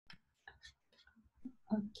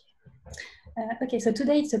Okay, so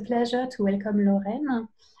today it's a pleasure to welcome Laurène.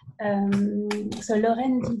 So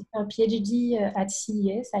Laurène did her PhD at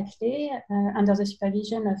CES at Clé under the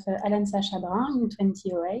supervision of Alain Sachabrin in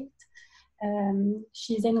 2008.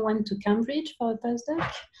 She then went to Cambridge for a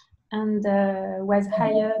postdoc and was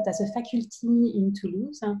hired as a faculty in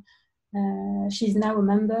Toulouse. She's now a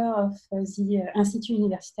member of the Institut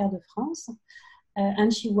Universitaire de France.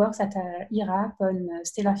 And she works at IRAP on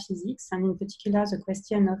stellar physics, and in particular the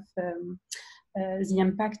question of the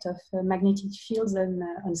impact of magnetic fields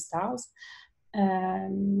on stars.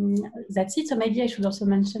 That's it. So maybe I should also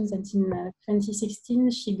mention that in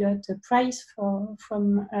 2016 she got a prize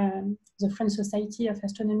from the French Society of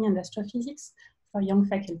Astronomy and Astrophysics for young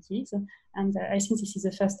faculties, and I think this is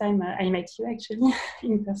the first time I met you actually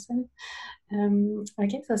in person.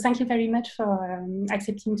 Okay, so thank you very much for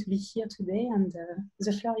accepting to be here today, and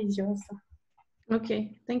the floor is yours.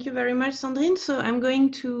 Okay, thank you very much, Sandrine. So I'm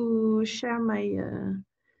going to share my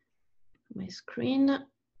my screen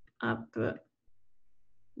up.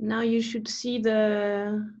 Now you should see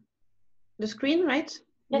the screen, right?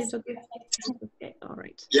 Yes. Okay. Okay. All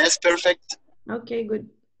right. Yes, perfect. Okay, good.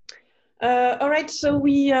 All right, so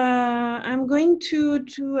I'm going to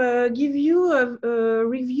give you a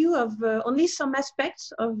review of only some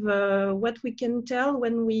aspects of what we can tell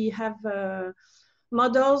when we have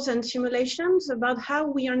models and simulations about how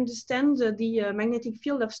we understand the magnetic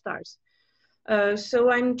field of stars.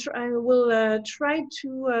 So I will try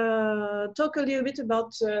to talk a little bit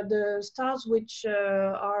about the stars which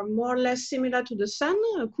are more or less similar to the Sun,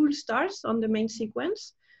 cool stars on the main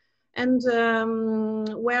sequence, and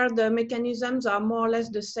where the mechanisms are more or less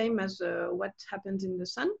the same as what happens in the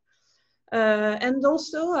Sun. And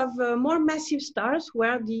also of more massive stars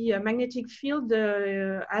where the magnetic field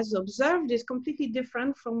as observed is completely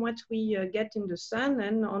different from what we get in the Sun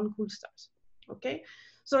and on cool stars. Okay,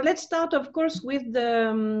 so let's start, of course, with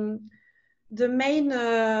the main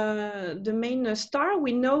star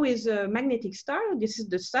we know is a magnetic star. This is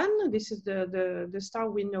the Sun. This is the star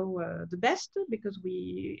we know the best because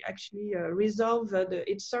we actually resolve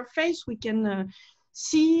its surface. We can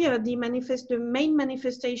see the main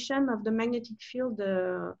manifestation of the magnetic field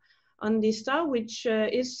on this star, which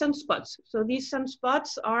is sunspots. So these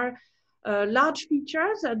sunspots are large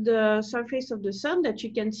features at the surface of the Sun that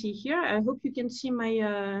you can see here. I hope you can see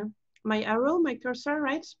my my arrow, my cursor,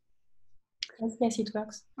 right? Yes, it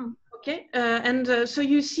works. Okay, and so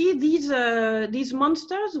you see these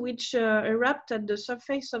monsters which erupt at the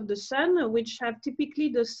surface of the Sun, which have typically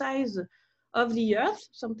the size of the Earth,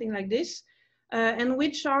 something like this, and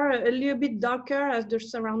which are a little bit darker as their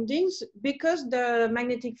surroundings because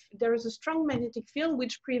there is a strong magnetic field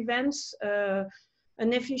which prevents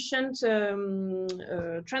an efficient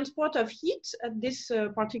transport of heat at this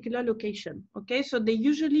particular location. Okay, so they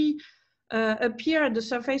usually appear at the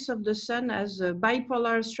surface of the Sun as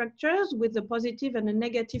bipolar structures with a positive and a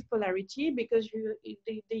negative polarity because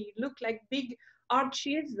they look like big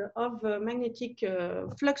arches of magnetic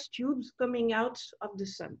flux tubes coming out of the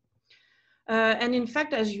Sun. And in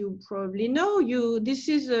fact, as you probably know, this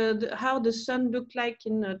is how the Sun looked like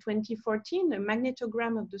in 2014, a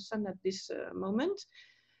magnetogram of the Sun at this moment.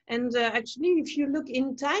 And actually, if you look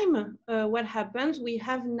in time, what happens, we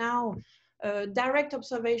have now direct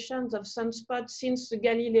observations of sunspots since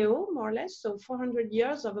Galileo, more or less, so 400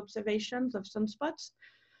 years of observations of sunspots.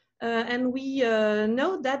 And we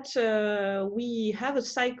know that we have a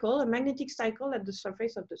cycle, a magnetic cycle at the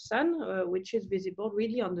surface of the Sun, which is visible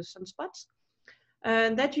really on the sunspots.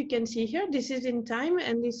 That you can see here. This is in time,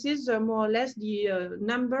 and this is more or less the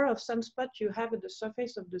number of sunspots you have at the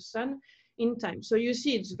surface of the Sun in time. So you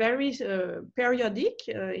see it's very periodic,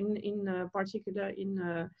 in particular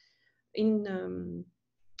in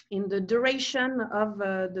the duration of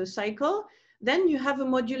the cycle. Then you have a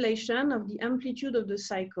modulation of the amplitude of the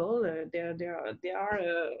cycle. There are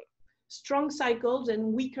strong cycles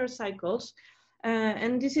and weaker cycles.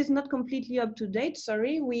 And this is not completely up to date,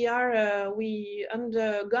 sorry. We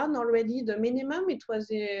undergone already the minimum. It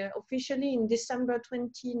was officially in December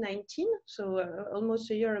 2019, so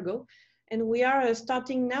almost a year ago. And we are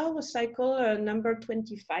starting now cycle number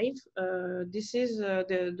 25. This is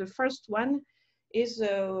the first one is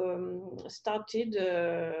started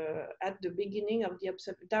at the beginning of the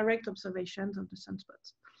direct observations of the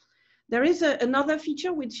sunspots. There is another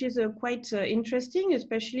feature which is quite interesting,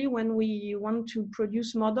 especially when we want to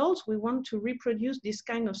produce models. We want to reproduce this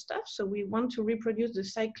kind of stuff. So we want to reproduce the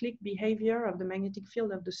cyclic behavior of the magnetic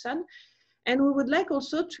field of the Sun. And we would like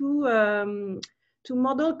also to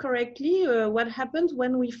model correctly what happens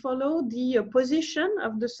when we follow the position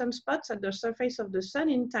of the sunspots at the surface of the Sun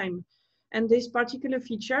in time. And this particular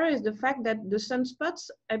feature is the fact that the sunspots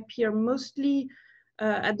appear mostly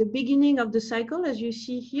at the beginning of the cycle, as you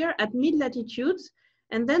see here, at mid-latitudes.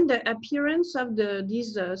 And then the appearance of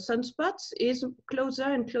these sunspots is closer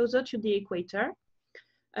and closer to the equator.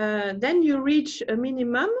 Then you reach a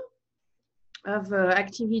minimum of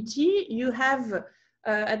activity. You have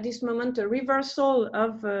at this moment a reversal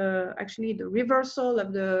of, actually the reversal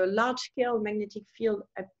of the large scale magnetic field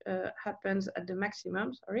happens at the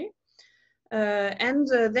maximum, sorry. And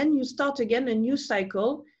then you start again a new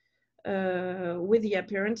cycle with the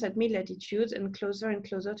appearance at mid-latitudes and closer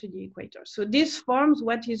to the equator. So this forms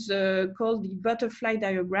what is called the butterfly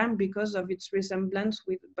diagram because of its resemblance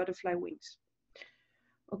with butterfly wings.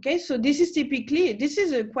 Okay, so this is typically, this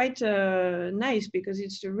is quite nice because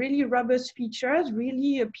it's a really robust features,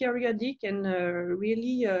 really periodic and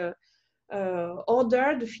really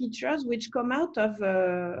ordered features which come out of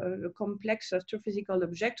a complex astrophysical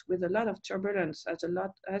object with a lot of turbulence, like a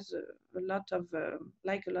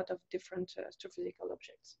lot of different astrophysical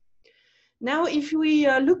objects. Now, if we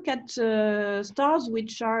look at stars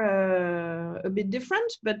which are a bit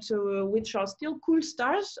different, but which are still cool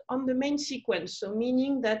stars on the main sequence, so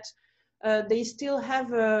meaning that they still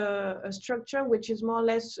have a structure which is more or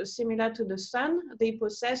less similar to the sun. They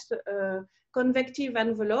possess a convective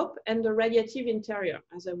envelope and a radiative interior,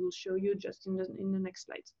 as I will show you just in the next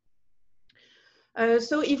slides.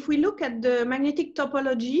 So if we look at the magnetic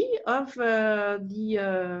topology of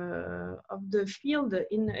the field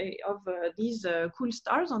of these cool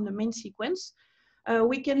stars on the main sequence,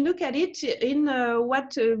 we can look at it in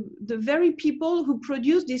what the very people who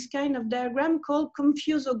produce this kind of diagram call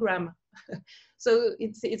confusogram. So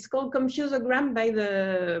it's called confusogram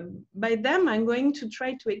by them. I'm going to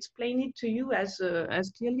try to explain it to you as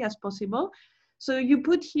clearly as possible. So you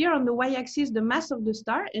put here on the y-axis the mass of the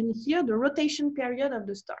star and here the rotation period of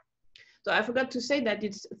the star. So I forgot to say that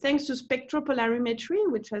it's thanks to spectropolarimetry,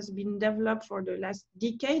 which has been developed for the last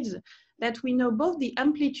decades, that we know both the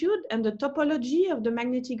amplitude and the topology of the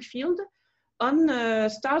magnetic field on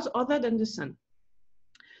stars other than the sun.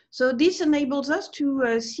 So this enables us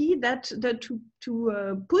to see that to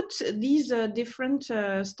put these different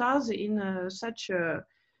stars in such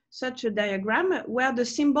a diagram where the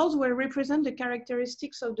symbols will represent the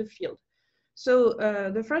characteristics of the field. So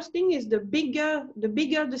the first thing is the bigger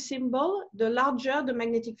the symbol, the larger the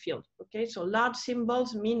magnetic field. Okay, so large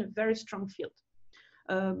symbols mean a very strong field.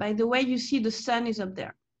 By the way, you see the sun is up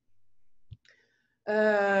there.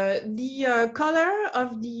 The color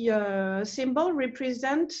of the symbol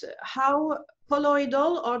represents how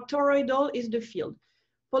poloidal or toroidal is the field.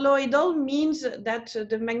 Poloidal means that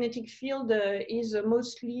the magnetic field is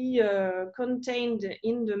mostly contained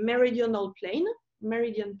in the meridional plane,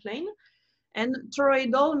 meridian plane, and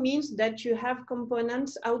toroidal means that you have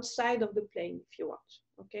components outside of the plane, if you want.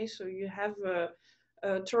 Okay, so you have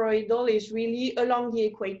toroidal is really along the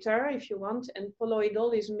equator, if you want, and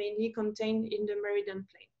poloidal is mainly contained in the meridian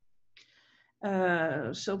plane.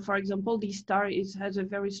 So, for example, this star has a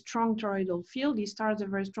very strong toroidal field. This star has a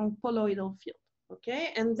very strong poloidal field.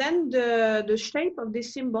 Okay, and then the shape of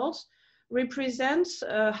these symbols represents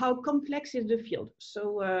how complex is the field.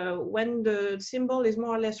 So when the symbol is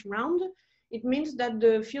more or less round, it means that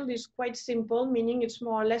the field is quite simple, meaning it's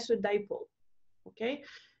more or less a dipole. Okay,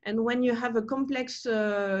 and when you have a complex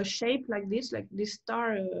shape like this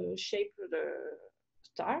star shaped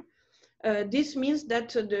star, this means that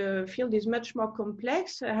the field is much more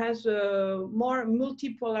complex, has a more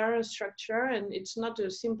multipolar structure, and it's not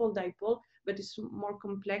a simple dipole, but it's more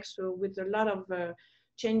complex with a lot of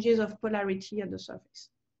changes of polarity at the surface.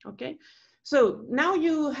 Okay, so now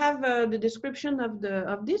you have the description of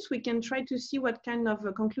this. We can try to see what kind of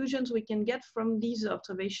conclusions we can get from these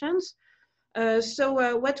observations.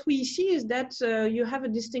 So what we see is that you have a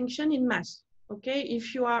distinction in mass. Okay,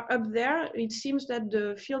 if you are up there, it seems that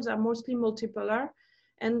the fields are mostly multipolar,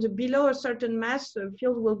 and below a certain mass, the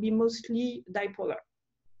field will be mostly dipolar.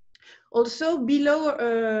 Also, below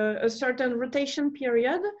a certain rotation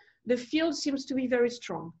period, the field seems to be very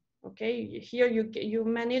strong. Okay, here you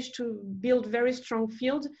manage to build very strong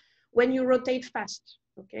field when you rotate fast.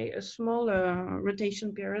 Okay, a small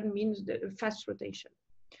rotation period means the fast rotation.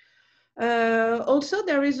 Also,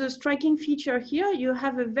 there is a striking feature here. You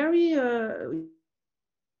have a very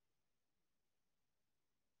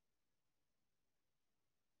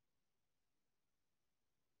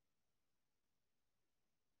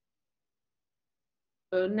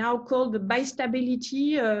now called the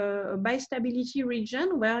bistability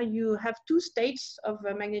region, where you have two states of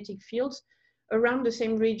magnetic fields around the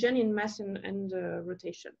same region in mass and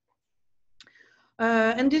rotation.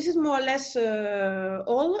 And this is more or less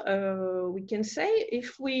all we can say.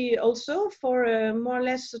 If we also, for more or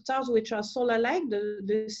less stars which are solar-like,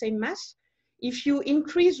 the same mass, if you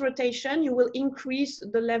increase rotation, you will increase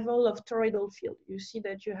the level of toroidal field. You see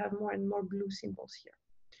that you have more and more blue symbols here.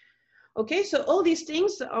 Okay, so all these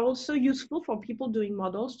things are also useful for people doing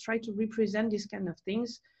models, try to represent these kind of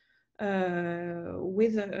things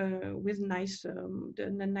with nice,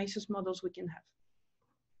 the nicest models we can have.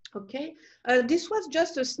 Okay, this was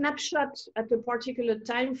just a snapshot at a particular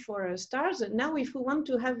time for stars. Now, if we want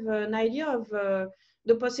to have an idea of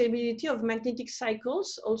the possibility of magnetic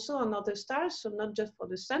cycles also on other stars, so not just for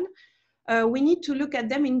the sun, we need to look at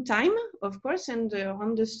them in time, of course, and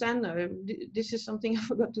on the sun, this is something I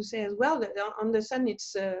forgot to say as well, that on the sun,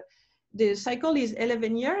 it's, the cycle is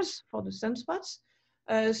 11 years for the sunspots.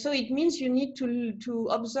 So it means you need to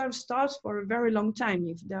observe stars for a very long time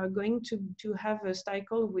if they are going to have a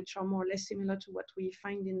cycle which are more or less similar to what we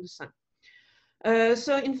find in the sun.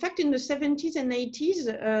 So in fact, in the 70s and 80s,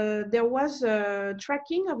 there was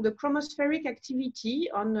tracking of the chromospheric activity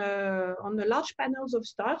on the large panels of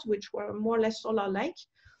stars, which were more or less solar-like.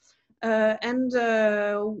 And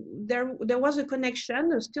there was a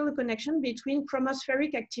connection, still a connection between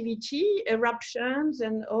chromospheric activity, eruptions,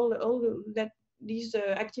 and all that these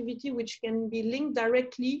activity which can be linked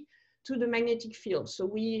directly to the magnetic field. So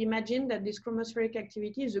we imagine that this chromospheric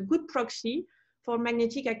activity is a good proxy for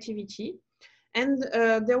magnetic activity. And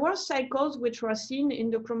there were cycles which were seen in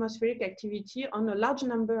the chromospheric activity on a large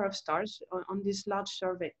number of stars on this large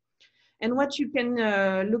survey. And what you can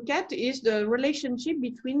look at is the relationship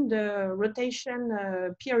between the rotation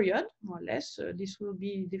period, more or less. This will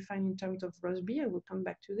be defined in terms of Rossby. I will come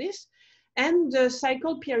back to this. And the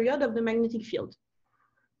cycle period of the magnetic field.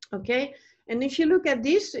 Okay, and if you look at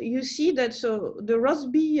this, you see that so the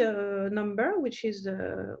Rossby number, which is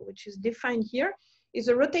defined here, is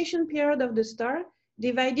a rotation period of the star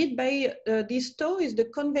divided by this tau is the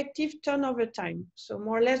convective turnover time. So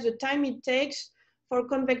more or less the time it takes for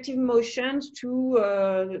convective motions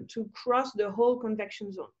to cross the whole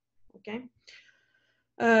convection zone. Okay,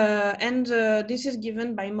 and this is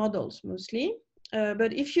given by models mostly.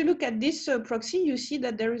 But if you look at this proxy, you see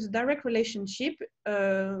that there is a direct relationship,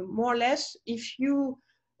 more or less, if you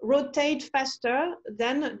rotate faster,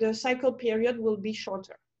 then the cycle period will be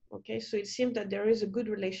shorter. Okay, so it seems that there is a good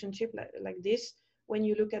relationship like this when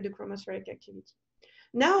you look at the chromospheric activity.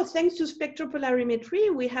 Now, thanks to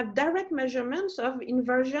spectropolarimetry, we have direct measurements of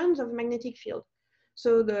inversions of magnetic field.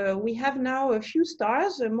 So we have now a few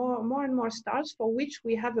stars, more and more stars, for which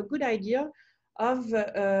we have a good idea of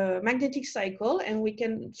magnetic cycle, and we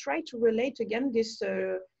can try to relate again this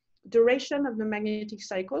duration of the magnetic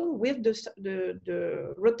cycle with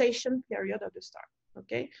the rotation period of the star.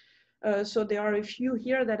 Okay, so there are a few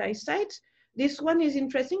here that I cite. This one is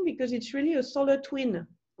interesting because it's really a solar twin,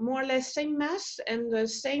 more or less same mass and the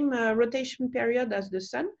same rotation period as the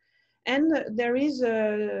sun, and there is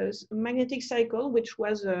a magnetic cycle which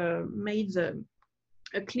was made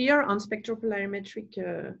clear on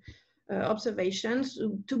spectropolarimetric observations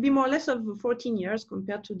to be more or less of 14 years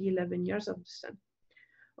compared to the 11 years of the sun.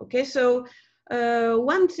 Okay, so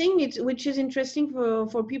one thing which is interesting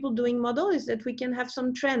for people doing model is that we can have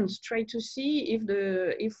some trends, try to see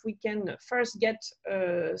if we can first get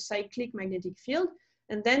a cyclic magnetic field,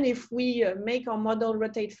 and then if we make our model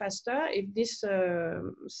rotate faster, if this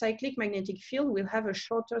cyclic magnetic field will have a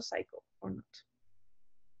shorter cycle or not.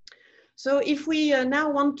 So if we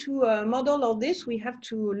now want to model all this, we have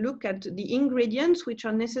to look at the ingredients which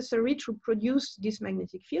are necessary to produce this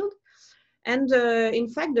magnetic field. And in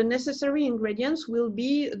fact, the necessary ingredients will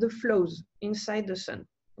be the flows inside the sun.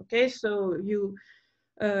 Okay, so you,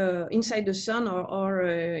 inside the sun or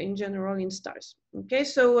in general in stars. Okay,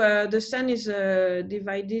 so the sun is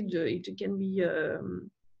divided, it can be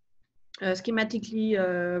schematically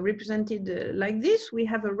represented like this. We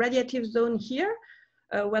have a radiative zone here,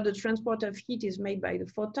 where the transport of heat is made by the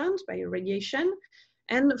photons, by radiation.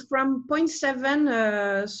 And from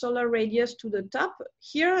 0.7 solar radius to the top,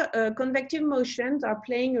 here convective motions are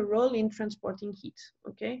playing a role in transporting heat.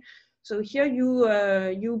 Okay, so here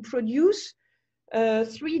you produce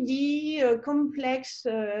 3D complex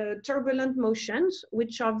turbulent motions,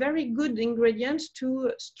 which are very good ingredients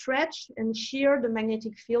to stretch and shear the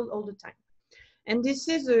magnetic field all the time. And this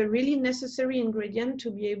is a really necessary ingredient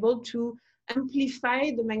to be able to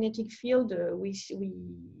amplify the magnetic field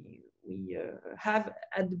we have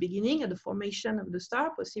at the beginning, at the formation of the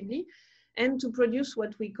star, possibly, and to produce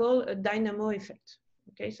what we call a dynamo effect.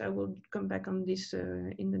 Okay, so I will come back on this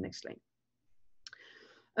in the next slide.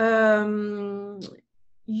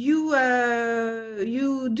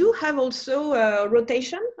 you do have also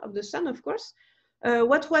rotation of the sun, of course.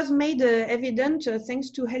 What was made evident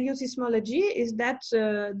thanks to heliosismology is that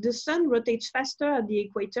the sun rotates faster at the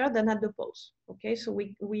equator than at the poles. Okay, so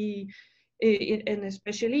and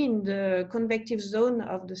especially in the convective zone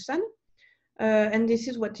of the sun, and this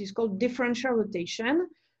is what is called differential rotation.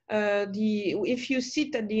 If you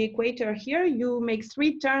sit at the equator here, you make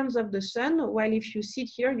 3 turns of the sun, while if you sit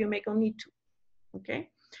here, you make only 2. Okay.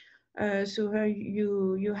 So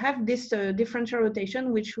you have this differential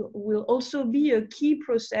rotation, which will also be a key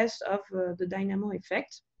process of the dynamo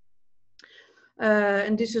effect.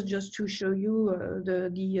 And this is just to show you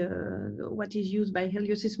what is used by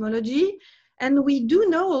heliosismology. And we do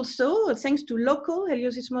know also, thanks to local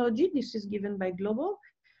heliosismology, this is given by global,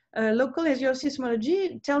 local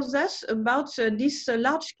heliosismology tells us about this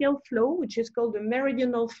large-scale flow, which is called the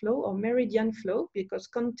meridional flow or meridian flow, because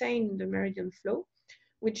contained in the meridian flow,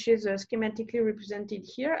 which is schematically represented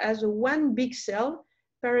here as a one big cell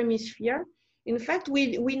perihemisphere. In fact,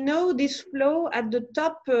 we know this flow at the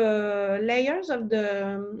top layers of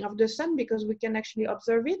the sun because we can actually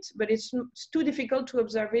observe it, but it's too difficult to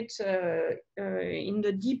observe it in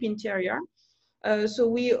the deep interior. So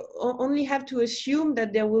we only have to assume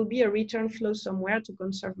that there will be a return flow somewhere to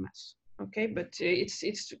conserve mass. Okay, but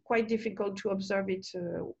it's quite difficult to observe it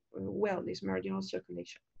well, this meridional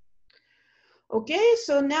circulation. Okay,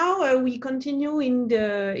 so now we continue in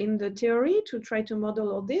the theory to try to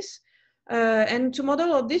model all this. And to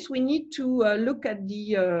model all this, we need to look at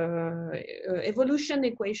the evolution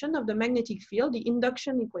equation of the magnetic field, the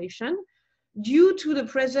induction equation, due to the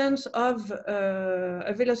presence of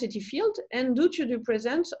a velocity field and due to the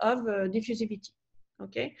presence of diffusivity.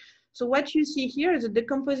 Okay, so what you see here is a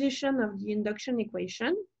decomposition of the induction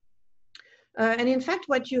equation. And in fact,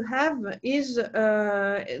 what you have is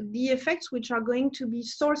the effects which are going to be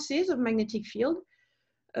sources of magnetic field.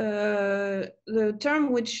 The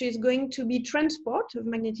term which is going to be transport of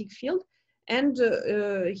magnetic field. And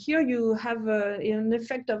here you have an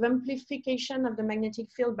effect of amplification of the magnetic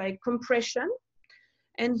field by compression.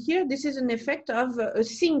 And here, this is an effect of a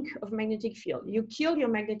sink of magnetic field. You kill your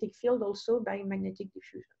magnetic field also by magnetic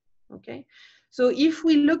diffusion. Okay. So if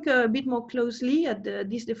we look a bit more closely at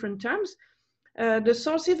these different terms, the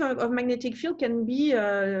sources of magnetic field can be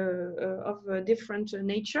of a different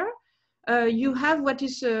nature. You have what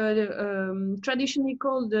is traditionally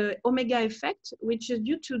called the omega effect, which is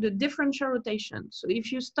due to the differential rotation. So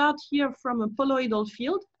if you start here from a poloidal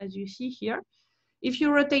field, as you see here, if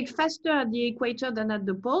you rotate faster at the equator than at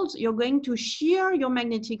the poles, you're going to shear your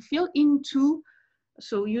magnetic field into,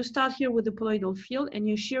 so you start here with the poloidal field and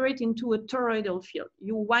you shear it into a toroidal field.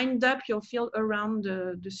 You wind up your field around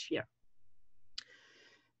the sphere.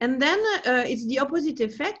 And then it's the opposite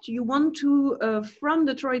effect. You want to, from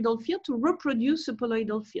the toroidal field, to reproduce a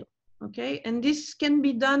poloidal field, okay? And this can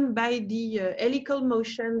be done by the helical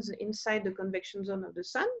motions inside the convection zone of the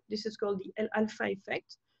sun. This is called the alpha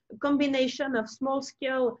effect, a combination of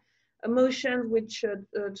small-scale motions which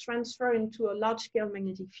transfer into a large-scale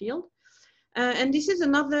magnetic field. And this is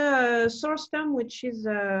another source term which is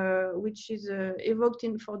invoked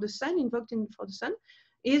for the sun,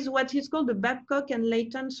 is what is called the Babcock and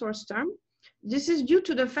Layton source term. This is due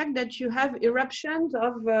to the fact that you have eruptions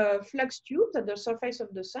of flux tubes at the surface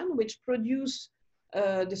of the sun, which produce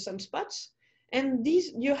the sunspots. And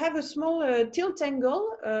these, you have a small tilt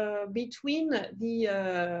angle between the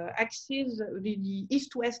axis, the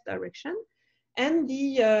east-west direction, and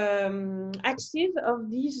the axis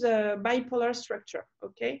of this bipolar structure.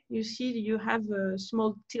 Okay, you see you have a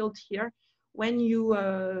small tilt here when you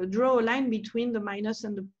draw a line between the minus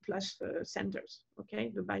and the plus centers,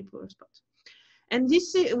 okay, the bipolar spots. And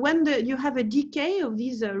this is when you have a decay of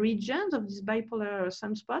these regions, of these bipolar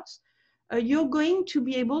sunspots, you're going to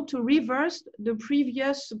be able to reverse the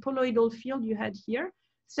previous poloidal field you had here,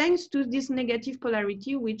 thanks to this negative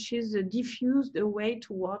polarity, which is diffused away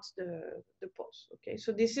towards the poles, okay?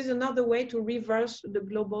 So this is another way to reverse the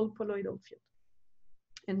global poloidal field.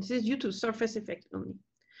 And this is due to surface effect only.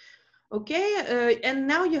 Okay, and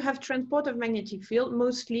now you have transport of magnetic field,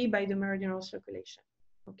 mostly by the meridional circulation,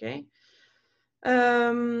 okay?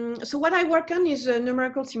 So what I work on is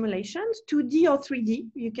numerical simulations, 2D or 3D.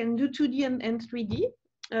 You can do 2D and 3D.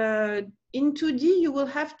 In 2D, you will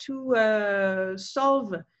have to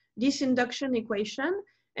solve this induction equation,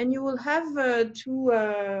 and you will have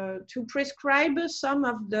to prescribe some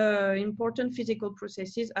of the important physical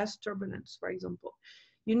processes as turbulence, for example.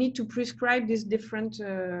 You need to prescribe these different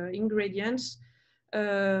ingredients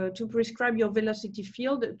to prescribe your velocity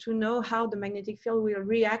field to know how the magnetic field will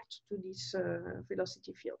react to this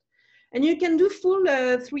velocity field. And you can do full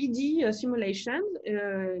 3D simulation,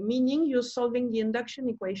 meaning you're solving the induction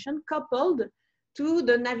equation coupled to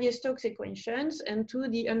the Navier-Stokes equations and to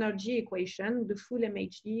the energy equation, the full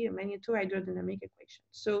MHD, magneto-hydrodynamic equation.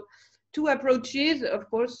 So two approaches, of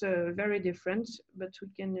course, very different, but we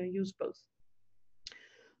can use both.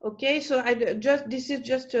 Okay, so this is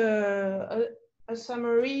just a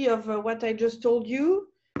summary of what I just told you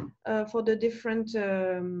for the different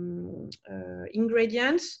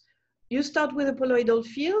ingredients. You start with a poloidal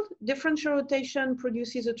field. Differential rotation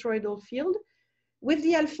produces a toroidal field. With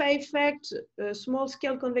the alpha effect, small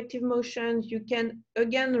scale convective motions, you can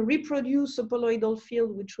again reproduce a poloidal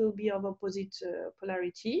field which will be of opposite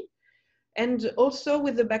polarity. And also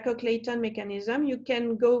with the Babcock-Layton mechanism, you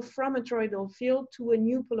can go from a toroidal field to a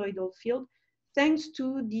new poloidal field thanks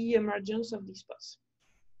to the emergence of these spots.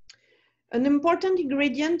 An important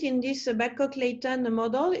ingredient in this Babcock-Layton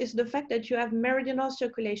model is the fact that you have meridional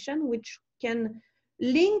circulation, which can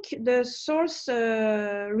link the source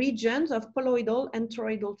regions of poloidal and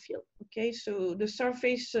toroidal field. Okay, so the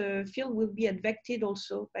surface field will be advected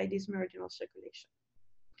also by this meridional circulation.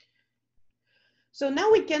 So now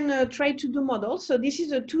we can try to do models. So this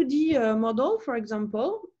is a 2D model, for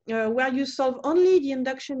example, where you solve only the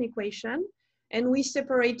induction equation, and we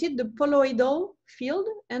separated the poloidal field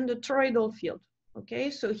and the toroidal field. Okay,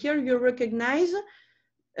 so here you recognize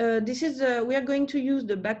we are going to use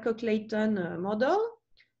the Babcock-Layton model.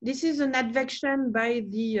 This is an advection by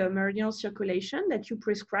the meridional circulation that you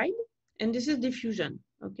prescribe, and this is diffusion,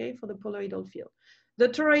 okay, for the poloidal field. The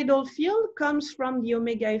toroidal field comes from the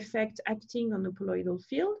omega effect acting on the poloidal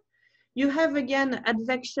field. You have again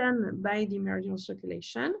advection by the meridional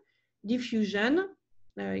circulation, diffusion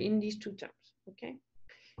in these two terms, okay?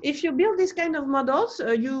 If you build this kind of models,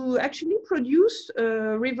 you actually produce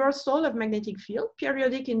a reversal of magnetic field,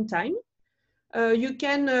 periodic in time. You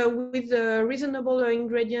can, with reasonable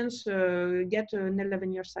ingredients, get an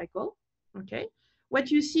 11-year cycle, okay? What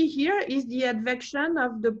you see here is the advection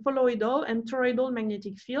of the poloidal and toroidal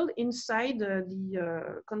magnetic field inside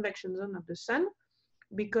the convection zone of the sun,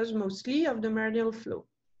 because mostly of the meridional flow.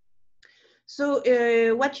 So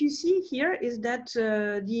what you see here is that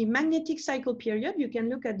the magnetic cycle period, you can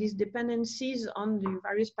look at these dependencies on the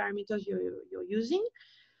various parameters you're using.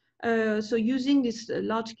 So using this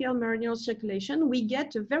large-scale meridional circulation, we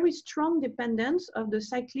get a very strong dependence of the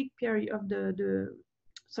cyclic period of the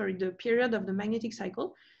period of the magnetic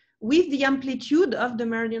cycle with the amplitude of the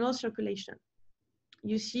meridional circulation.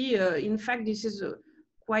 You see, in fact, this is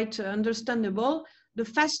quite understandable. The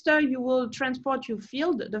faster you will transport your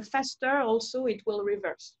field, the faster also it will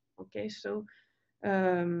reverse. Okay, so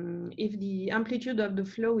if the amplitude of the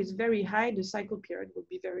flow is very high, the cycle period will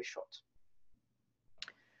be very short.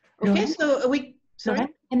 Okay, so we. Sorry?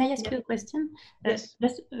 Laurène, can I ask you a question? Yes.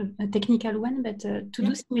 Just a technical one, but to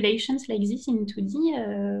do simulations like this in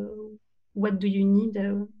 2D, what do you need?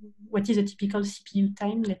 What is a typical CPU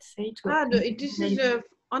time, let's say? This is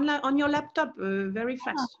on your laptop, very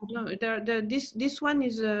fast. No, this one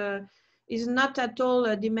is not at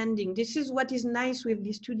all demanding. This is what is nice with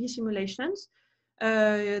these 2D simulations.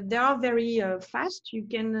 They are very fast. You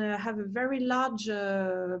can have a very large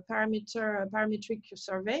parametric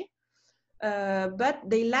survey. But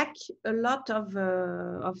they lack a lot of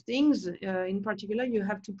things. In particular, you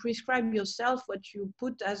have to prescribe yourself what you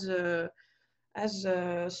put as a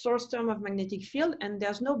source term of magnetic field, and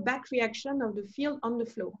there's no back reaction of the field on the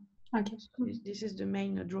flow. Okay. So this is the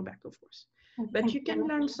main drawback, of course. Okay. But you can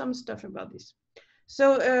learn some stuff about this.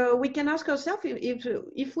 So we can ask ourselves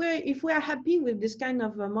if we are happy with this kind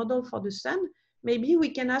of model for the sun, maybe we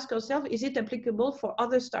can ask ourselves, is it applicable for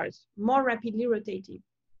other stars, more rapidly rotating?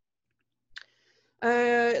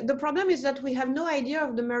 The problem is that we have no idea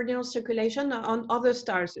of the meridional circulation on other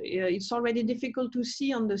stars. It's already difficult to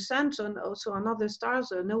see on the sun, so also on other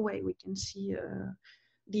stars, no way we can see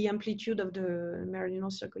the amplitude of the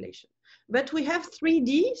meridional circulation. But we have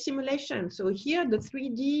 3D simulation. So here, the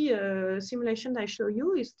 3D simulation I show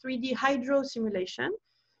you is 3D hydro simulation,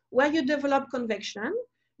 where you develop convection,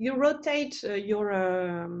 you rotate your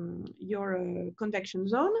convection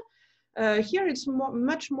zone. Here it's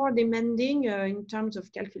much more demanding in terms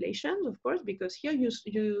of calculations, of course, because here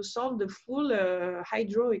you solve the full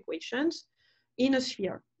hydro equations in a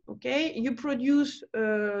sphere. Okay, you produce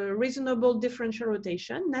reasonable differential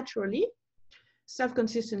rotation naturally,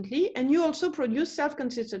 self-consistently, and you also produce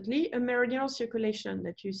self-consistently a meridional circulation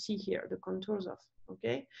that you see here, the contours of.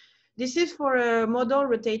 Okay, this is for a model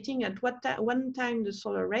rotating at 1 time the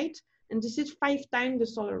solar rate, and this is 5 times the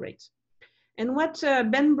solar rate. And what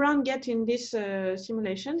Ben Brown gets in this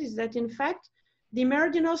simulation is that, in fact, the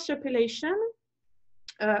meridional circulation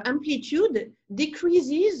amplitude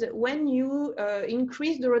decreases when you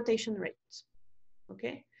increase the rotation rate.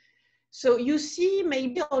 Okay, so you see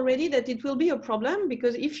maybe already that it will be a problem,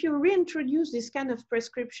 because if you reintroduce this kind of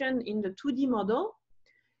prescription in the 2D model,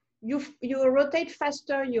 you rotate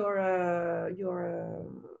faster your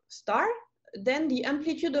star, then the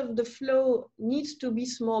amplitude of the flow needs to be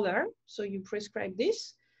smaller, so you prescribe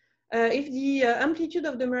this. If the amplitude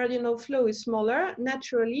of the meridional flow is smaller,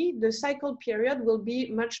 naturally the cycle period will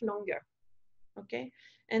be much longer. Okay,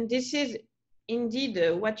 and this is indeed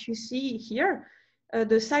what you see here.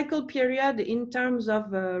 The cycle period in terms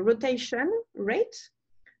of rotation rate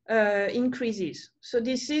increases. So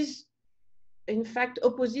this is in fact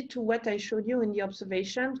opposite to what I showed you in the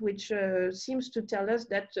observations, which seems to tell us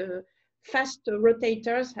that fast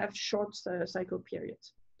rotators have short cycle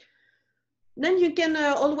periods. Then you can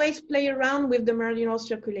always play around with the meridional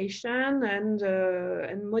circulation and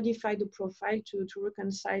modify the profile to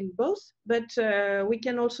reconcile both. But we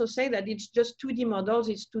can also say that it's just 2D models,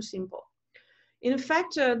 it's too simple. In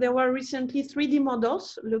fact, there were recently 3D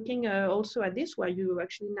models looking also at this, where you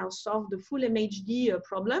actually now solve the full MHD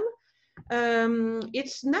problem.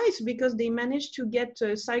 It's nice because they managed to get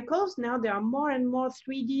cycles. Now there are more and more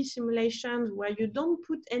 3D simulations where you don't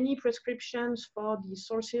put any prescriptions for the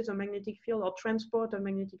sources of magnetic field or transport of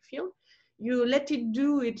magnetic field. You let it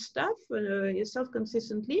do its stuff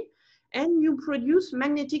self-consistently, and you produce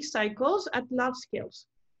magnetic cycles at large scales.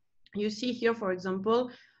 You see here, for example,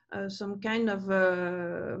 some kind of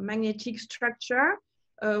magnetic structure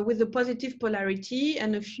with a positive polarity,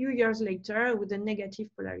 and a few years later with a negative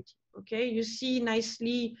polarity. Okay, you see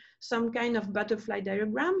nicely some kind of butterfly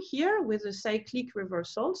diagram here with the cyclic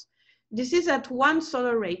reversals. This is at 1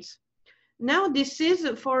 solar rate. Now this is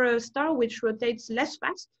for a star which rotates less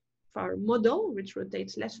fast, for a model which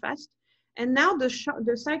rotates less fast. And now the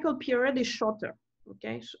cycle period is shorter.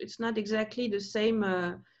 Okay, so it's not exactly the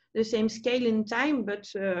same scale in time, but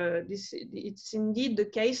it's indeed the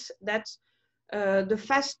case that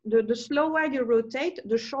the slower you rotate,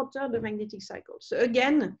 the shorter the magnetic cycle. So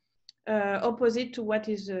again, opposite to what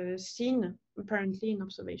is seen apparently in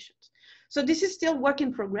observations. So this is still work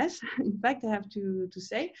in progress. In fact, I have to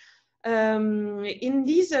say, in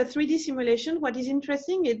these 3D simulations, what is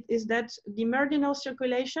interesting is that the meridional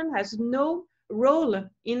circulation has no role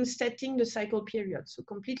in setting the cycle period. So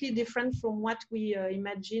completely different from what we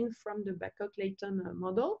imagine from the Babcock-Layton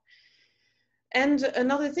model. And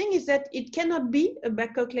another thing is that it cannot be a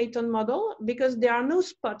Babcock-Layton model because there are no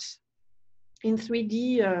spots in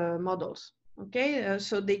 3D models. Okay,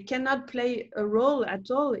 so they cannot play a role at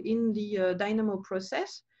all in the dynamo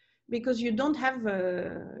process because you don't have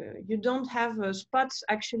spots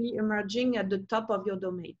actually emerging at the top of your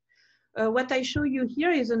domain. What I show you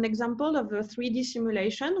here is an example of a 3D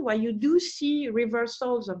simulation where you do see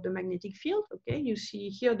reversals of the magnetic field. Okay, you see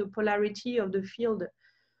here the polarity of the field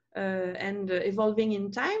and evolving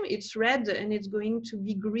in time. It's red and it's going to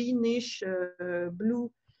be greenish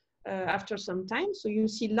blue after some time. So you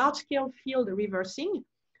see large scale field reversing,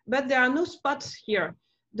 but there are no spots here.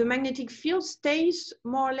 The magnetic field stays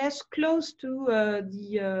more or less close to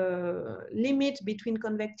the limit between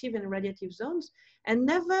convective and radiative zones and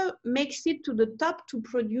never makes it to the top to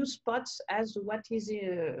produce spots as what is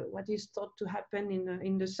thought to happen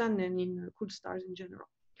in the sun and in cool stars in general.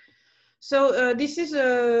 So this is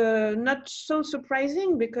not so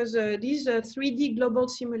surprising because these 3D global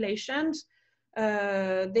simulations,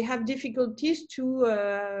 they have difficulties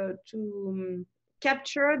to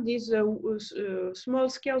capture these small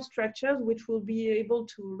scale structures which will be able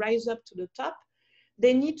to rise up to the top.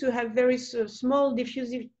 They need to have very small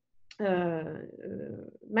diffusive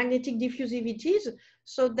magnetic diffusivities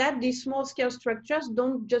so that these small scale structures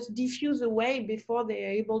don't just diffuse away before they are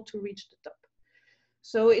able to reach the top.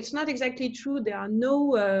 So it's not exactly true. There are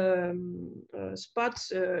no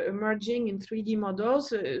spots emerging in 3D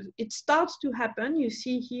models. It starts to happen. You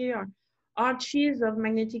see here arches of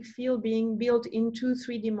magnetic field being built into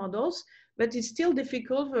 3D models, but it's still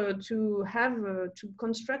difficult to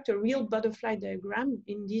construct a real butterfly diagram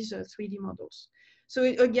in these 3D models. So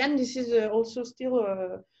again, this is also still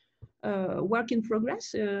a work in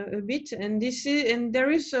progress a bit, and there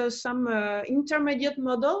is some intermediate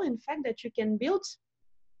model, in fact, that you can build.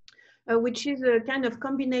 Which is a kind of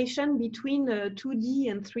combination between 2D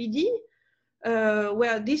and 3D,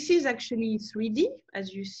 where this is actually 3D.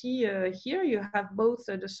 As you see here, you have both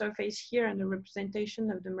the surface here and the representation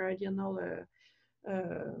of the meridional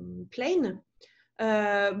plane.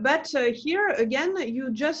 But here, again, you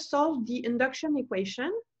just solve the induction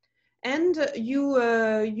equation. And you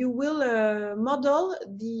will model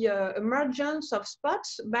the emergence of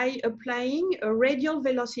spots by applying a radial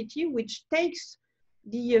velocity which takes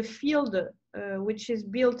the field which is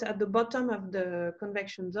built at the bottom of the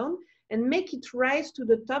convection zone and make it rise to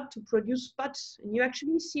the top to produce spots. And you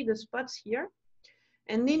actually see the spots here.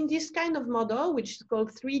 And in this kind of model, which is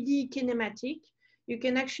called 3D kinematic, you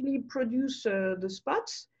can actually produce the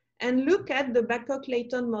spots and look at the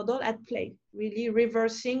Babcock-Layton model at play, really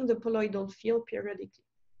reversing the poloidal field periodically.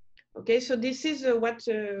 Okay, so this is what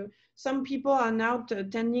some people are now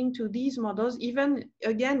tending to these models, even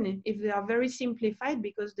again, if they are very simplified,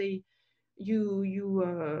 because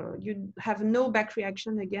you have no back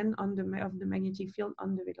reaction again on of the magnetic field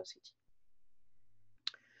on the velocity.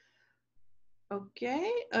 Okay,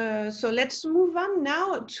 so let's move on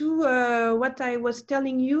now to what I was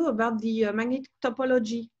telling you about the magnetic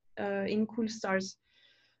topology in cool stars.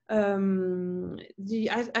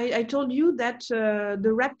 I told you that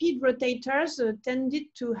the rapid rotators tended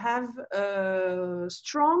to have a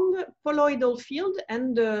strong poloidal field,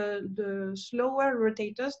 and the slower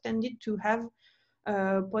rotators tended to have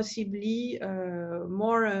possibly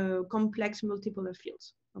more complex multipolar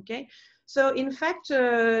fields. Okay, so in fact,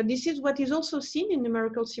 this is what is also seen in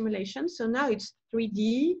numerical simulation. So now it's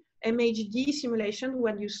 3D MHD simulation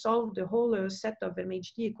when you solve the whole set of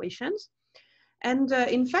MHD equations. And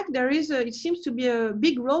in fact, there is it seems to be a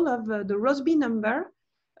big role of the Rossby number,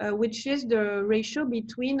 which is the ratio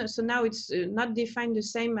between, so now it's not defined the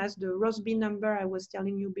same as the Rossby number I was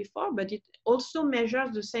telling you before, but it also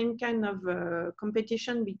measures the same kind of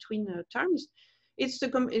competition between terms. It's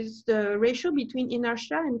the ratio between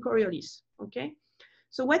inertia and Coriolis, okay?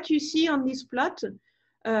 So what you see on this plot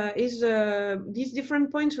is these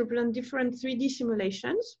different points represent different 3D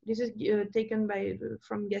simulations. This is taken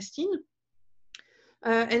from Gastine.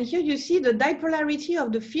 And here you see the dipolarity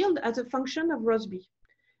of the field as a function of Rossby.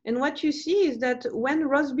 And what you see is that when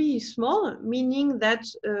Rossby is small, meaning that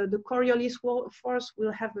the Coriolis force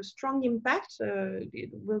will have a strong impact,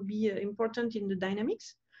 it will be important in the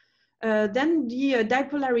dynamics, then the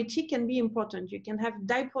dipolarity can be important. You can have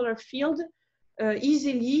dipolar field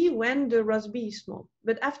easily when the Rossby is small.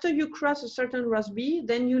 But after you cross a certain Rossby,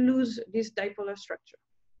 then you lose this dipolar structure.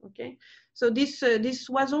 Okay, so this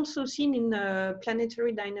was also seen in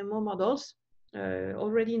planetary dynamo models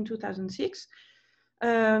already in 2006.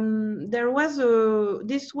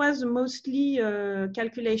 This was mostly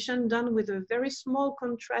calculation done with a very small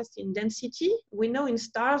contrast in density. We know in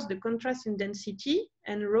stars the contrast in density,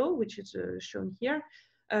 n rho, which is shown here,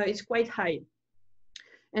 is quite high.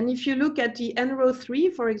 And if you look at the n rho 3,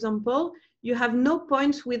 for example, you have no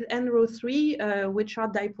points with n rho 3 which are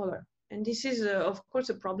dipolar. And this is, of course,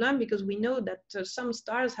 a problem because we know that some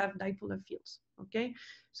stars have dipolar fields, okay?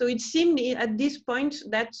 So it seemed at this point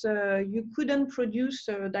that you couldn't produce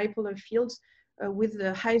dipolar fields with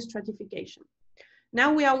the high stratification.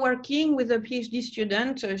 Now we are working with a PhD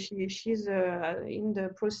student. She's in the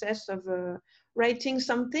process of writing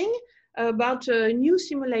something about a new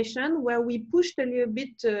simulation where we pushed a little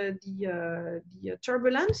bit the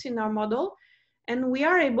turbulence in our model. And we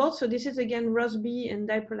are able, so this is again Rossby and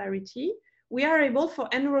dipolarity, we are able for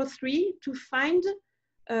n rho 3 to find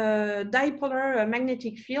dipolar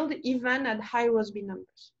magnetic field even at high Rossby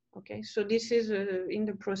numbers. Okay, so this is in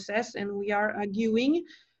the process, and we are arguing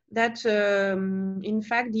that in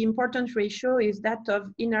fact the important ratio is that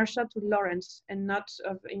of inertia to Lorentz and not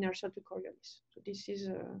of inertia to Coriolis. So this is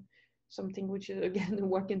something which is again a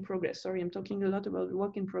work in progress. Sorry, I'm talking a lot about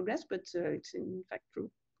work in progress, but it's in fact true.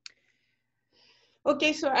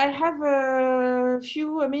 Okay, so I have a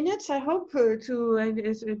few minutes, I hope,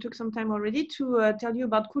 it took some time already to tell you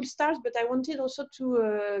about cool stars, but I wanted also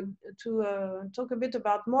to talk a bit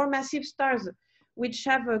about more massive stars, which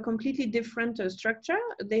have a completely different structure.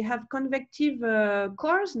 They have convective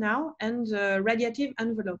cores now and radiative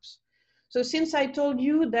envelopes. So since I told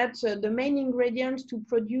you that the main ingredients to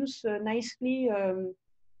produce nicely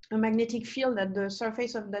a magnetic field at the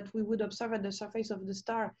surface of that we would observe at the surface of the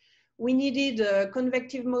star, we needed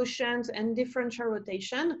convective motions and differential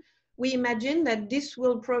rotation. We imagine that this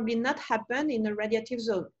will probably not happen in a radiative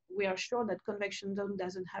zone. We are sure that convection zone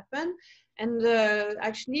doesn't happen. And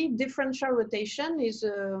actually differential rotation is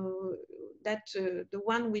the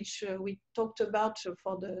one which we talked about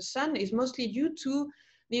for the sun is mostly due to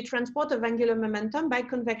the transport of angular momentum by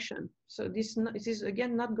convection. So this is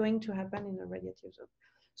again not going to happen in a radiative zone.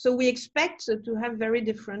 So we expect to have very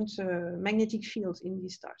different magnetic fields in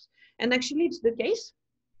these stars. And actually it's the case.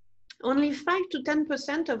 Only 5 to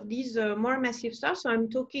 10% of these more massive stars, so I'm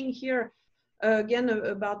talking here again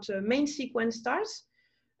about main sequence stars,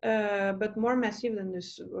 but more massive than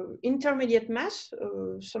this intermediate mass,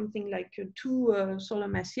 something like 2 solar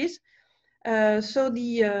masses. So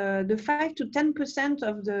the 5 to 10%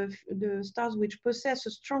 of the stars which possess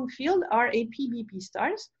a strong field are AP-BP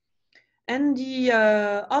stars. And the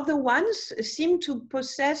other ones seem to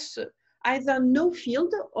possess either no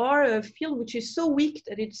field or a field which is so weak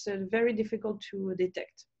that it's very difficult to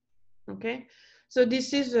detect. Okay, so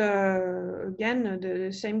this is again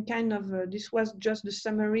the same kind of, this was just the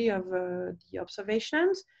summary of the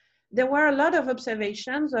observations. There were a lot of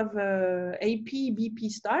observations of AP-BP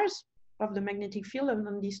stars, of the magnetic field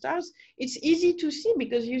on these stars. It's easy to see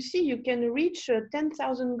because you see you can reach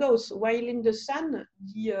 10,000 Gauss, while in the sun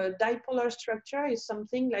the dipolar structure is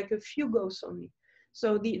something like a few Gauss only.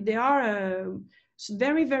 So they are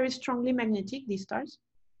very, very strongly magnetic, these stars.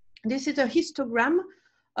 This is a histogram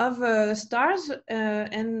of stars,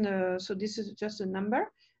 so this is just a number,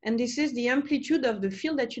 and this is the amplitude of the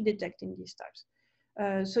field that you detect in these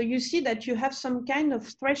stars. So you see that you have some kind of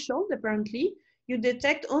threshold. Apparently you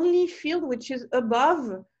detect only field which is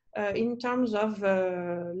above, in terms of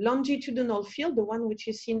longitudinal field, the one which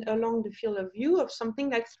is seen along the field of view, of something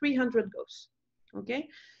like 300 Gauss. Okay,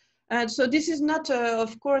 so this is not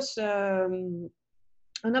of course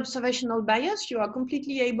an observational bias. You are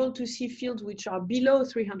completely able to see fields which are below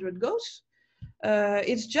 300 Gauss.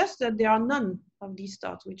 It's just that there are none of these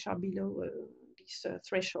stars which are below this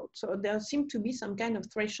threshold. So there seems to be some kind of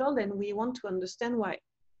threshold, and we want to understand why.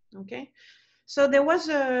 Okay, so there was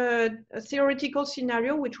a theoretical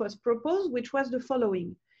scenario which was proposed, which was the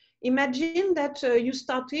following. Imagine that you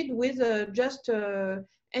started with just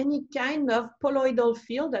any kind of poloidal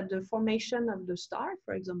field at the formation of the star,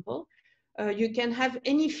 for example. You can have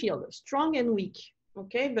any field, strong and weak,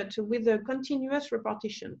 okay, but with a continuous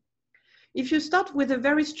repartition. If you start with a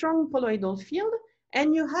very strong poloidal field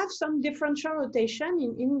and you have some differential rotation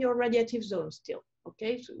in your radiative zone still,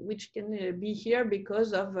 okay, so which can be here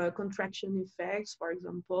because of contraction effects, for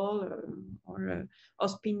example, or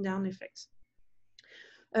spin down effects.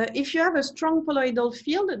 If you have a strong poloidal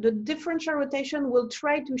field, the differential rotation will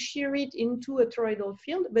try to shear it into a toroidal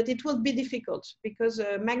field, but it will be difficult because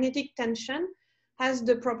magnetic tension has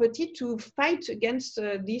the property to fight against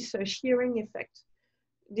this shearing effect.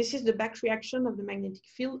 This is the back reaction of the magnetic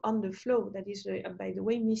field on the flow that is, by the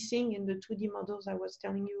way, missing in the 2D models I was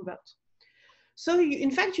telling you about. So in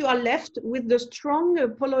fact, you are left with the strong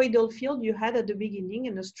poloidal field you had at the beginning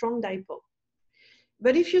and a strong dipole.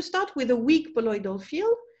 But if you start with a weak poloidal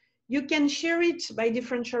field, you can shear it by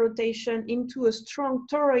differential rotation into a strong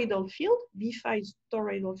toroidal field, B5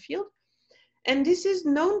 toroidal field. And this is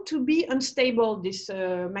known to be unstable, this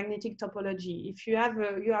magnetic topology. If you have,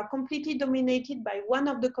 you are completely dominated by one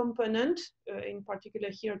of the components, in particular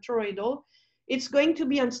here toroidal, it's going to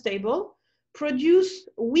be unstable, produce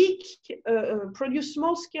weak, produce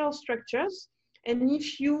small scale structures. And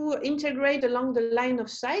if you integrate along the line of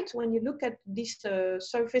sight, when you look at this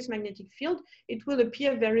surface magnetic field, it will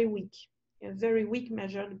appear very weak, a very weak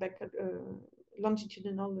measured back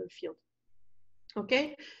longitudinal field.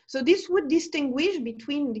 Okay, so this would distinguish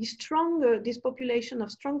between the strong, this population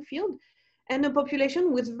of strong field and a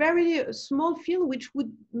population with very small field, which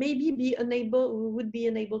would maybe be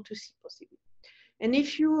unable to see possibly. And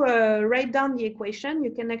if you write down the equation,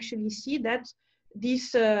 you can actually see that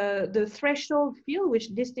this the threshold field, which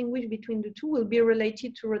distinguish between the two, will be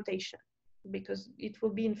related to rotation, because it will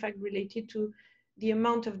be in fact related to the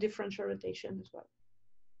amount of differential rotation as well.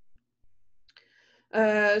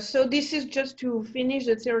 So this is just to finish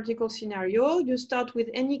the theoretical scenario. You start with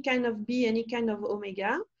any kind of B, any kind of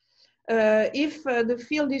omega. If the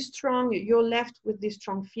field is strong, you're left with this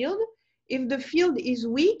strong field. If the field is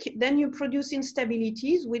weak, then you produce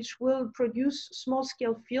instabilities, which will produce small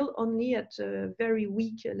scale field only at very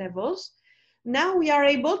weak levels. Now we are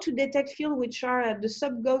able to detect fields which are at the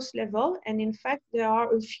sub-Gauss level. And in fact, there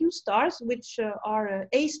are a few stars which are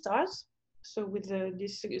A stars. So with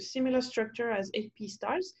this similar structure as AP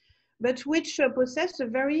stars, but which possess a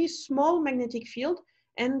very small magnetic field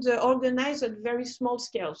and organized at very small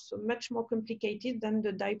scales, so much more complicated than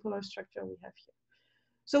the dipolar structure we have here.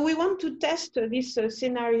 So we want to test this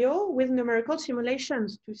scenario with numerical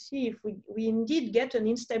simulations to see if we indeed get an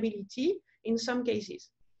instability in some cases.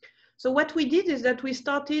 So what we did is that we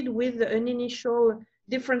started with an initial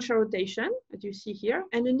differential rotation, as you see here,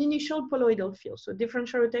 and an initial poloidal field. So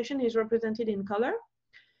differential rotation is represented in color,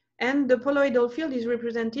 and the poloidal field is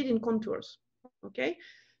represented in contours, okay?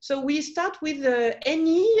 So we start with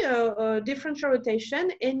any differential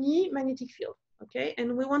rotation, any magnetic field, okay?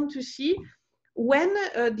 And we want to see when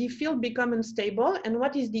the field becomes unstable, and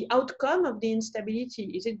what is the outcome of the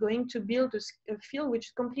instability? Is it going to build a field which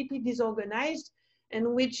is completely disorganized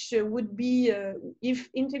and which would be, if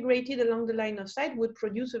integrated along the line of sight, would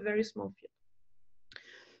produce a very small field?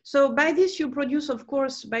 So by this, you produce, of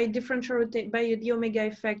course, by differential by the omega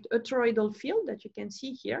effect, a toroidal field that you can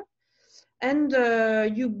see here. And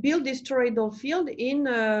you build this toroidal field in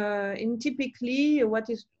typically what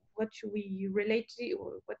we relate to,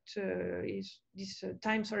 or what is this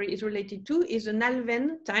time, sorry, is related to, is an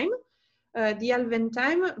Alven time. The Alven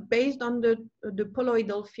time based on the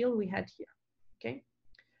poloidal field we had here, okay?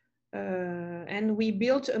 And we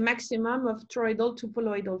built a maximum of toroidal to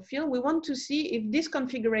poloidal field. We want to see if this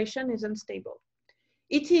configuration is unstable.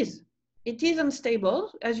 It is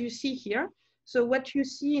unstable, as you see here. So what you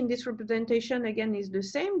see in this representation, again, is the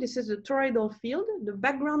same. This is a toroidal field, the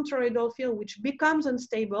background toroidal field, which becomes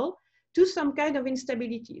unstable to some kind of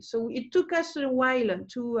instability. So it took us a while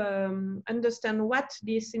to understand what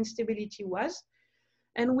this instability was.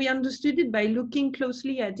 And we understood it by looking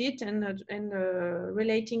closely at it and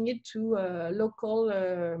relating it to local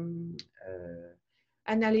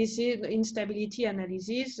analysis, instability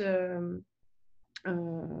analysis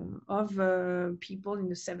of people in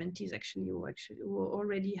the 70s, actually, who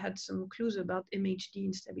already had some clues about MHD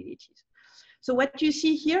instabilities. So what you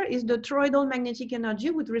see here is the toroidal magnetic energy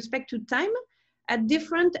with respect to time at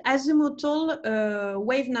different azimuthal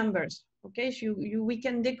wave numbers. Okay, so we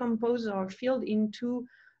can decompose our field into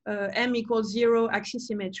m equals 0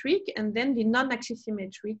 axisymmetric and then the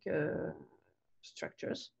non-axisymmetric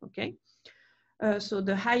structures. Okay, so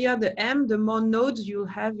the higher the m, the more nodes you'll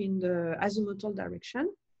have in the azimuthal direction.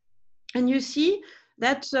 And you see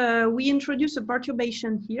that we introduce a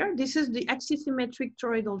perturbation here. This is the axisymmetric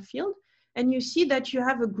toroidal field. And you see that you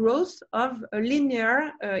have a growth of a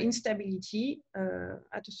linear instability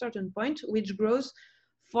at a certain point, which grows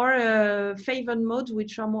for favored modes,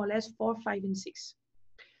 which are more or less 4, 5, and 6.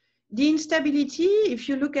 The instability, if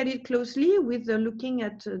you look at it closely with looking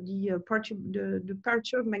at the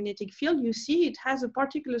perturbed magnetic field, you see it has a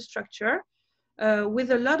particular structure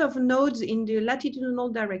with a lot of nodes in the latitudinal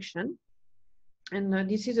direction. And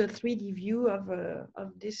this is a 3D view of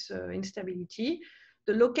this instability.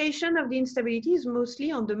 The location of the instability is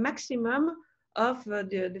mostly on the maximum of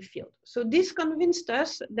the field. So this convinced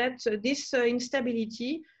us that this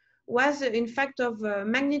instability was in fact of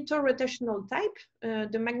magnetorotational type.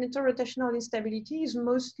 The magnetorotational instability is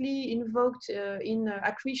mostly invoked in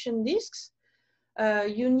accretion disks.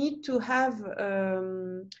 You need to have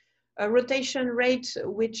a rotation rate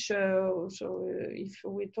which, so if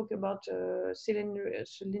we talk about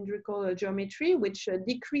cylindrical geometry, which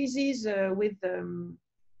decreases with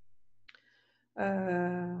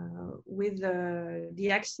the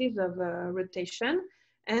axis of rotation,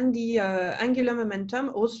 and the angular momentum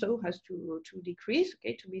also has to decrease,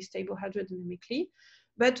 okay, to be stable hydrodynamically.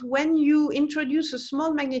 But when you introduce a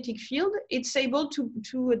small magnetic field, it's able to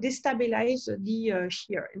destabilize the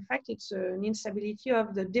shear. In fact, it's an instability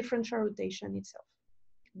of the differential rotation itself,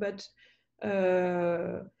 but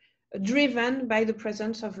driven by the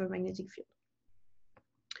presence of a magnetic field.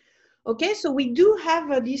 Okay, so we do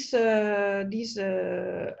have these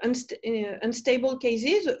unstable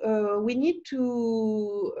cases. We need to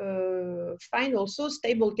find also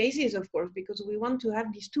stable cases, of course, because we want to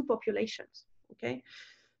have these two populations. Okay,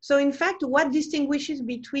 so in fact, what distinguishes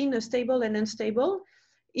between a stable and unstable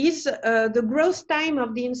is the growth time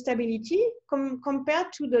of the instability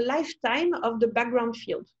compared to the lifetime of the background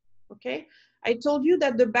field. Okay, I told you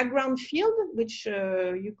that the background field, which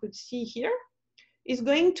you could see here, is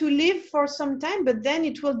going to live for some time, but then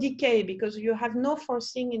it will decay because you have no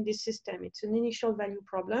forcing in this system. It's an initial value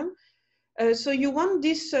problem. So you want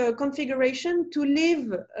this configuration to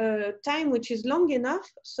live time which is long enough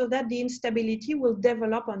so that the instability will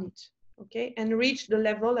develop on it, okay, and reach the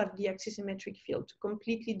level of the axisymmetric field to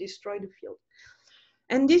completely destroy the field.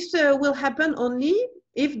 And this will happen only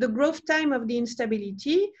if the growth time of the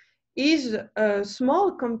instability is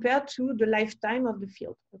small compared to the lifetime of the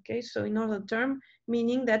field. Okay, so in other terms,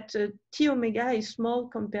 meaning that T omega is small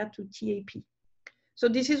compared to TAP. So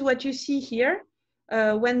this is what you see here.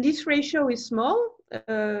 When this ratio is small,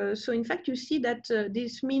 so in fact you see that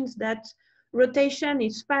this means that rotation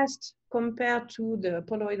is fast compared to the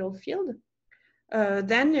poloidal field.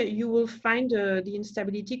 Then you will find the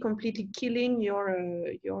instability completely killing your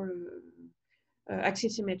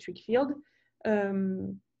axisymmetric field.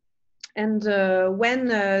 And when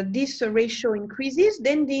this ratio increases,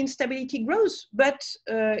 then the instability grows, but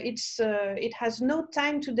it has no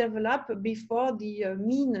time to develop before the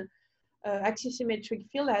mean axisymmetric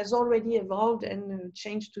field has already evolved and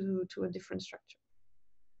changed to a different structure.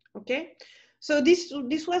 Okay, so this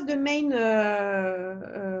was the main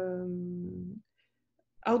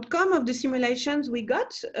outcome of the simulations we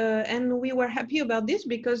got, and we were happy about this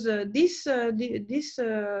because this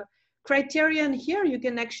criterion here, you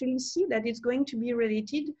can actually see that it's going to be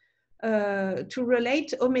related to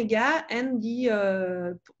relate omega and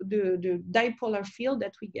the dipolar field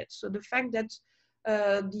that we get. So the fact that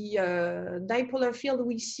the dipolar field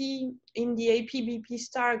we see in the AP-BP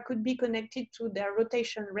star could be connected to their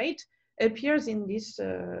rotation rate appears in this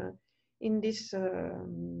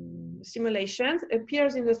simulations,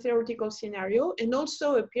 appears in the theoretical scenario, and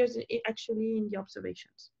also appears actually in the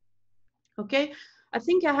observations. Okay, I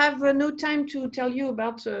think I have no time to tell you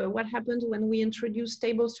about what happens when we introduce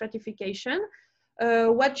stable stratification.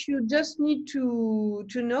 What you just need to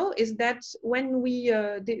know is that when we,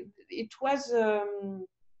 it was,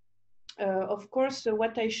 of course,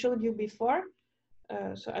 what I showed you before.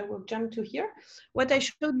 So I will jump to here. What I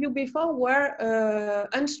showed you before were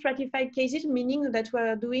unstratified cases, meaning that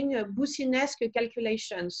we're doing a Boussinesque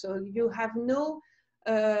calculation. So you have no,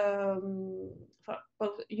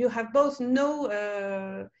 you have both no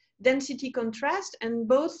density contrast and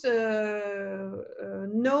both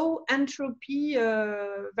no entropy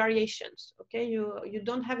variations. Okay, you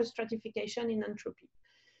don't have a stratification in entropy.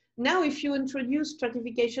 Now, if you introduce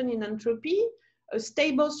stratification in entropy, a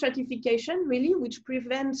stable stratification really, which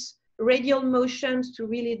prevents radial motions to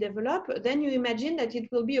really develop, then you imagine that it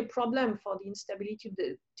will be a problem for the instability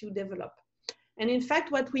to develop. And in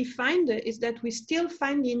fact, what we find is that we still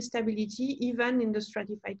find the instability even in the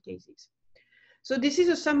stratified cases. So this is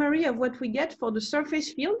a summary of what we get for the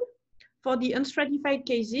surface field, for the unstratified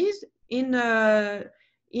cases in a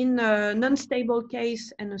non-stable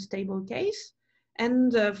case and a stable case,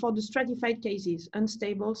 and for the stratified cases,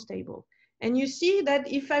 unstable, stable. And you see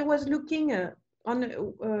that if I was looking at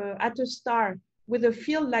a star with a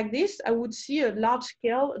field like this, I would see a large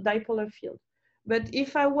scale dipolar field. But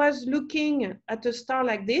if I was looking at a star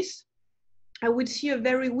like this, I would see a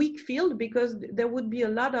very weak field because there would be a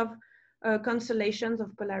lot of constellations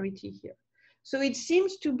of polarity here. So it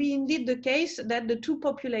seems to be indeed the case that the two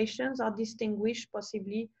populations are distinguished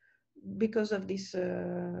possibly because of this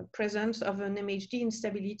presence of an MHD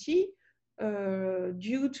instability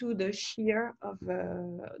due to the shear of,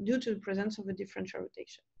 due to the presence of a differential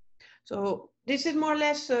rotation. So this is more or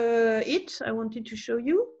less it I wanted to show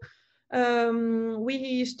you.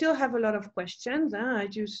 We still have a lot of questions.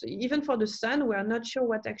 Even for the sun, we are not sure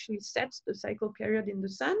what actually sets the cycle period in the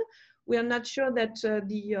sun. We are not sure that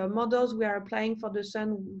the models we are applying for the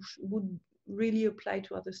sun would really apply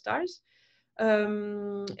to other stars.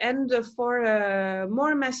 And for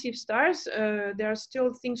more massive stars, there are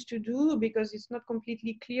still things to do because it's not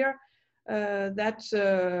completely clear that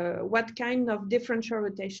what kind of differential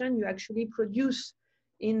rotation you actually produce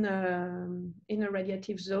in a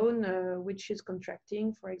radiative zone which is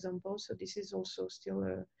contracting, for example. So this is also still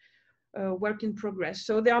a work in progress.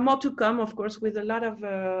 So there are more to come, of course, with a lot of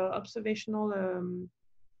observational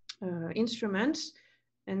instruments,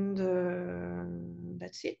 and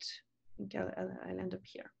that's it. I think I'll end up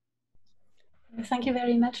here. Thank you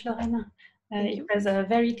very much, Laurène. It was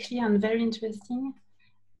very clear and very interesting.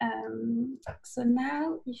 So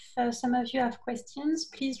now, if some of you have questions,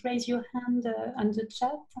 please raise your hand on the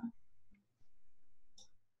chat.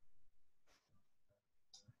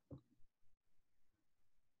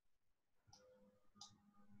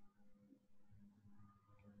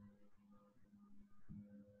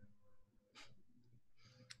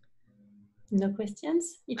 No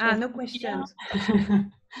questions? No questions.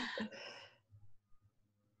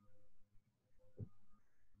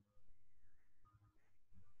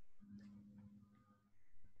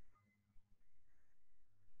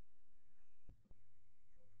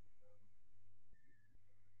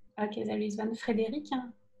 Okay, there is one. Frédéric,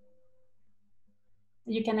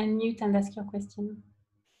 you can unmute and ask your question.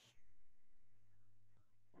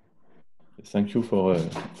 Thank you for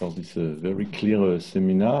this very clear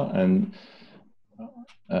seminar. And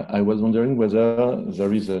I was wondering whether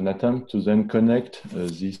there is an attempt to then connect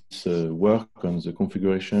this work on the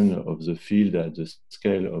configuration of the field at the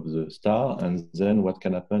scale of the star, and then what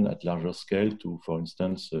can happen at larger scale to, for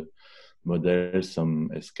instance, model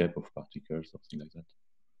some escape of particles, something like that,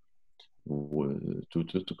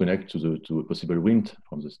 to connect to a possible wind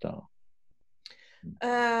from the star.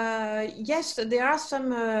 Yes, there are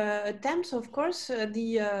some attempts, of course.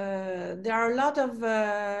 There are a lot of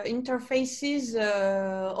interfaces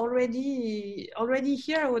already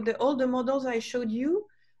here with all the models I showed you.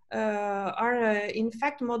 are in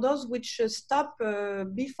fact models which stop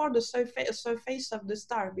before the surface of the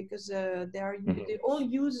star, because they all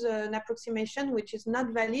use an approximation which is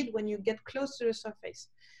not valid when you get close to the surface.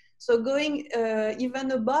 So going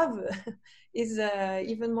even above is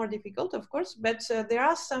even more difficult, of course, but there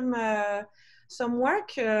are some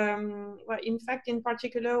work. Well, in fact, in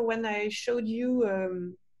particular, when I showed you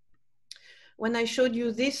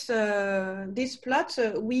this this plot,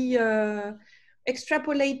 we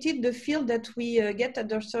extrapolated the field that we get at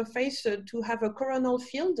the surface to have a coronal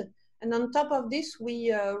field, and on top of this,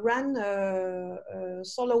 we ran a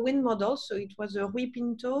solar wind model. So it was Rui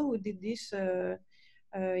Pinto who did this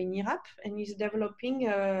in Iraq, and he's developing,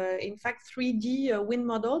 in fact, 3D wind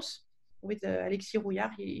models with Alexis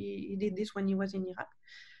Rouillard. He did this when he was in Iraq.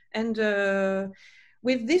 And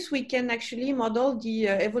with this, we can actually model the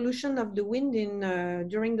evolution of the wind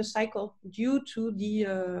during the cycle due to the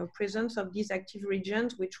presence of these active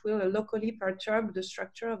regions, which will locally perturb the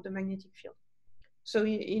structure of the magnetic field. So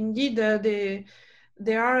indeed,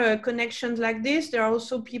 there are connections like this. There are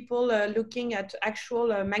also people looking at actual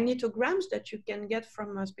magnetograms that you can get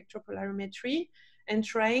from spectropolarimetry and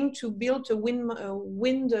trying to build a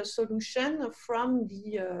wind solution from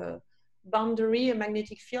the boundary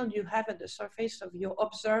magnetic field you have at the surface of your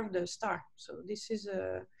observed star. So this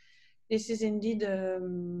is indeed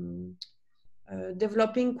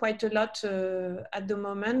developing quite a lot at the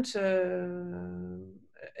moment,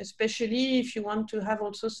 especially if you want to have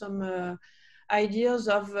also some ideas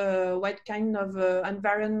of what kind of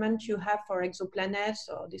environment you have for exoplanets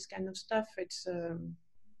or this kind of stuff. It's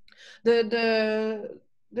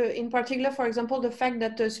in particular, for example, the fact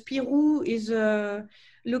that Spirou is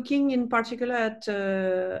looking in particular at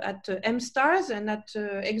M stars and at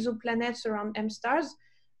exoplanets around M stars.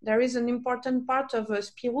 There is an important part of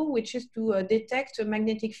Spirou, which is to detect a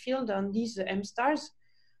magnetic field on these M stars.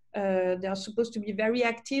 They are supposed to be very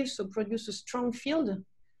active, so produce a strong field.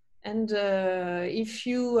 And if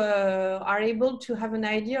you are able to have an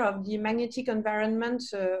idea of the magnetic environment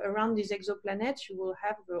around these exoplanets, you will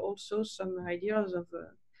have also some ideas of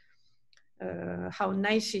how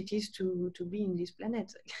nice it is to be in these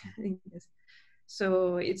planets. Yes.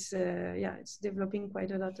 So it's yeah, it's developing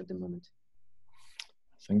quite a lot at the moment.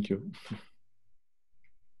 Thank you.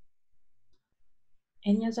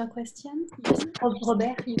 Any other questions? Yes.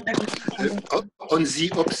 Robert, on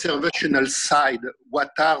the observational side, what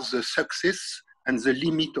are the success and the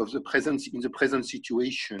limit of the present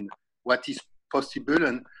situation? What is possible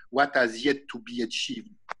and what has yet to be achieved?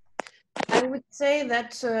 I would say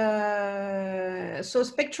that so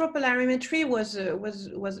spectropolarimetry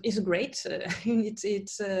is great.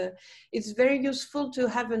 It's very useful to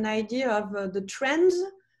have an idea of the trends.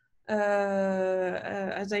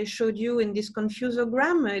 As I showed you in this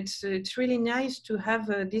confusogram, it's really nice to have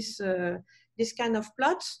this kind of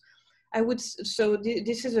plots.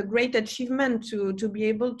 This is a great achievement to be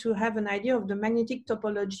able to have an idea of the magnetic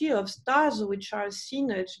topology of stars, which are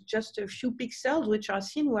seen at just a few pixels, which are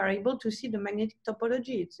seen. We're able to see the magnetic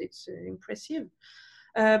topology. It's impressive.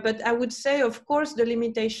 But I would say, of course, the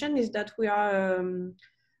limitation is that we are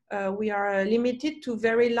limited to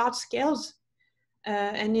very large scales.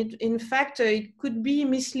 And in fact, it could be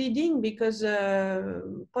misleading because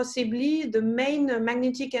possibly the main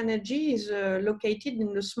magnetic energy is located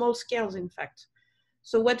in the small scales, in fact.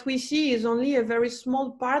 So what we see is only a very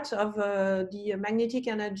small part of the magnetic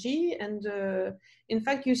energy. And in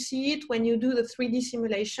fact, you see it when you do the 3D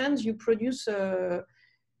simulations, you produce,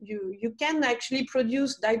 you can actually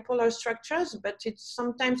produce dipolar structures, but it's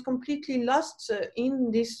sometimes completely lost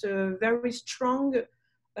in this very strong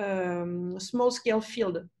small scale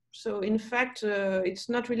field. So in fact, it's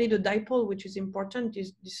not really the dipole which is important.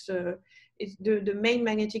 It's the main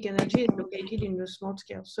magnetic energy is located in the small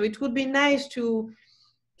scale. So it would be nice to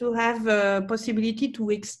have a possibility to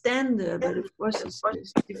extend, but of course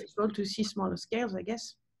it's difficult to see smaller scales, I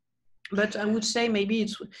guess. But I would say maybe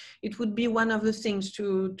it would be one of the things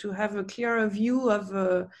to have a clearer view of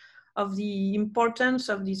the importance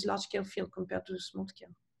of this large scale field compared to the small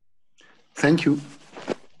scale. Thank you.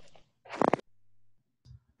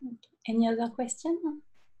 Any other question?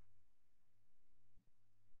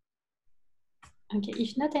 Okay,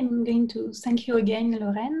 if not, I'm going to thank you again,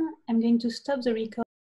 Laurène. I'm going to stop the recording.